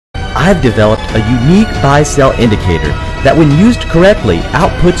I've developed a unique buy-sell indicator that when used correctly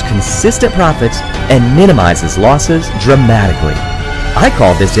outputs consistent profits and minimizes losses dramatically. I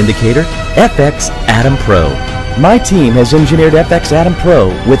call this indicator FX Atom Pro. My team has engineered FX Atom Pro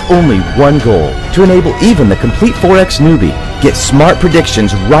with only one goal: to enable even the complete Forex newbie get smart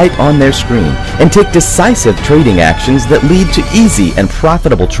predictions right on their screen and take decisive trading actions that lead to easy and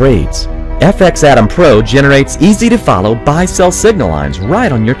profitable trades. FX Atom Pro generates easy-to-follow buy-sell signal lines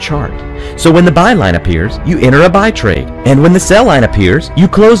right on your chart. So when the buy line appears, you enter a buy trade. And when the sell line appears, you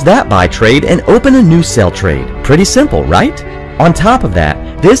close that buy trade and open a new sell trade. Pretty simple, right? On top of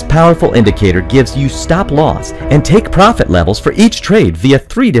that, this powerful indicator gives you stop loss and take profit levels for each trade via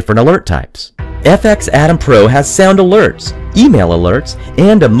 3 different alert types. FX Atom Pro has sound alerts, email alerts,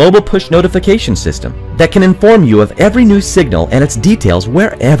 and a mobile push notification system that can inform you of every new signal and its details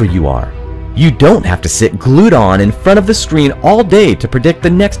wherever you are. You don't have to sit glued on in front of the screen all day to predict the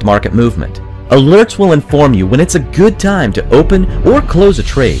next market movement. Alerts will inform you when it's a good time to open or close a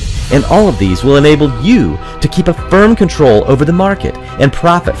trade, and all of these will enable you to keep a firm control over the market and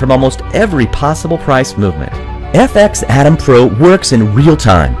profit from almost every possible price movement. FX Atom Pro works in real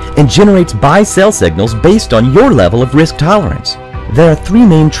time and generates buy-sell signals based on your level of risk tolerance. There are 3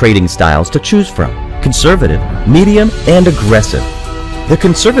 main trading styles to choose from: conservative, medium, and aggressive. The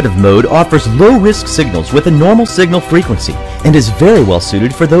conservative mode offers low-risk signals with a normal signal frequency and is very well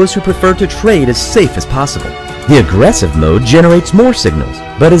suited for those who prefer to trade as safe as possible. The aggressive mode generates more signals,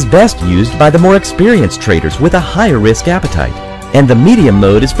 but is best used by the more experienced traders with a higher risk appetite. And the medium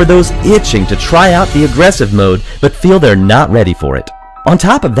mode is for those itching to try out the aggressive mode but feel they're not ready for it. On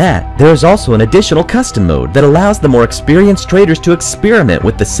top of that, there is also an additional custom mode that allows the more experienced traders to experiment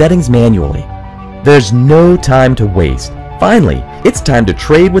with the settings manually. There's no time to waste. Finally, it's time to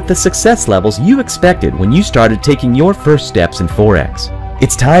trade with the success levels you expected when you started taking your first steps in Forex.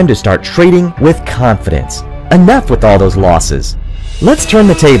 It's time to start trading with confidence. Enough with all those losses. Let's turn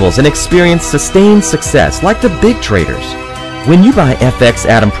the tables and experience sustained success like the big traders. When you buy FX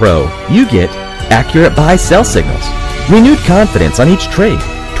Atom Pro, you get accurate buy-sell signals, renewed confidence on each trade,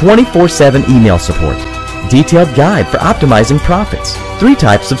 24/7 email support, detailed guide for optimizing profits, 3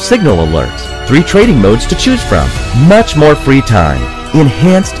 types of signal alerts, 3 trading modes to choose from, much more free time,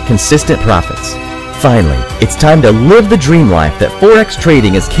 enhanced consistent profits. Finally, it's time to live the dream life that Forex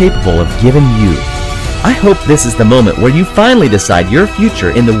trading is capable of giving you. I hope this is the moment where you finally decide your future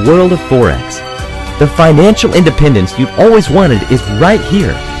in the world of Forex. The financial independence you've always wanted is right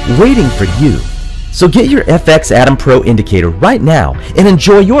here, waiting for you. So get your FX Atom Pro indicator right now and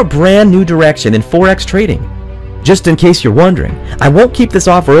enjoy your brand new direction in Forex trading. Just in case you're wondering, I won't keep this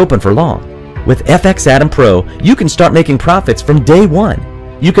offer open for long. With FX Atom Pro, you can start making profits from day one.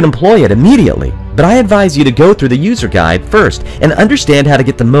 You can employ it immediately, but I advise you to go through the user guide first and understand how to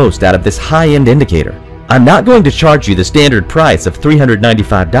get the most out of this high-end indicator. I'm not going to charge you the standard price of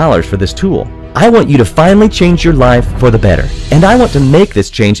 $395 for this tool. I want you to finally change your life for the better, and I want to make this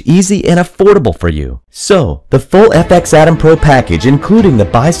change easy and affordable for you. So, the full FX Atom Pro package, including the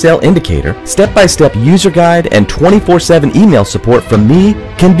buy-sell indicator, step-by-step user guide, and 24/7 email support from me,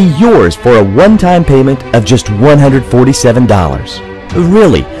 can be yours for a one-time payment of just $147.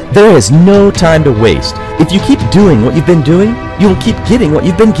 Really, there is no time to waste. If you keep doing what you've been doing, you will keep getting what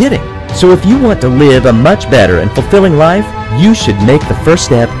you've been getting. So if you want to live a much better and fulfilling life, you should make the first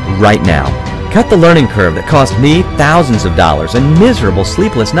step right now. Cut the learning curve that cost me thousands of dollars and miserable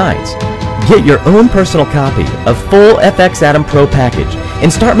sleepless nights. Get your own personal copy of full FX Atom Pro package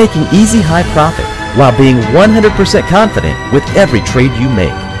and start making easy high profit while being 100% confident with every trade you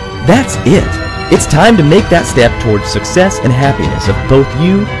make. That's it. It's time to make that step towards success and happiness of both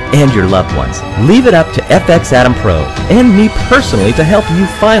you and your loved ones. Leave it up to FX Atom Pro and me personally to help you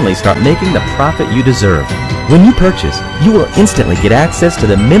finally start making the profit you deserve. When you purchase, you will instantly get access to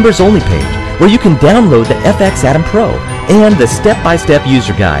the members only page where you can download the FX Atom Pro and the step-by-step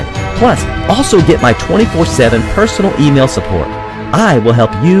user guide. Plus, also get my 24/7 personal email support. I will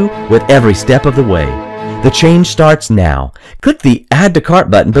help you with every step of the way. The change starts now. Click the Add to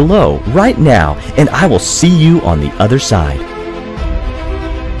Cart button below right now, and I will see you on the other side.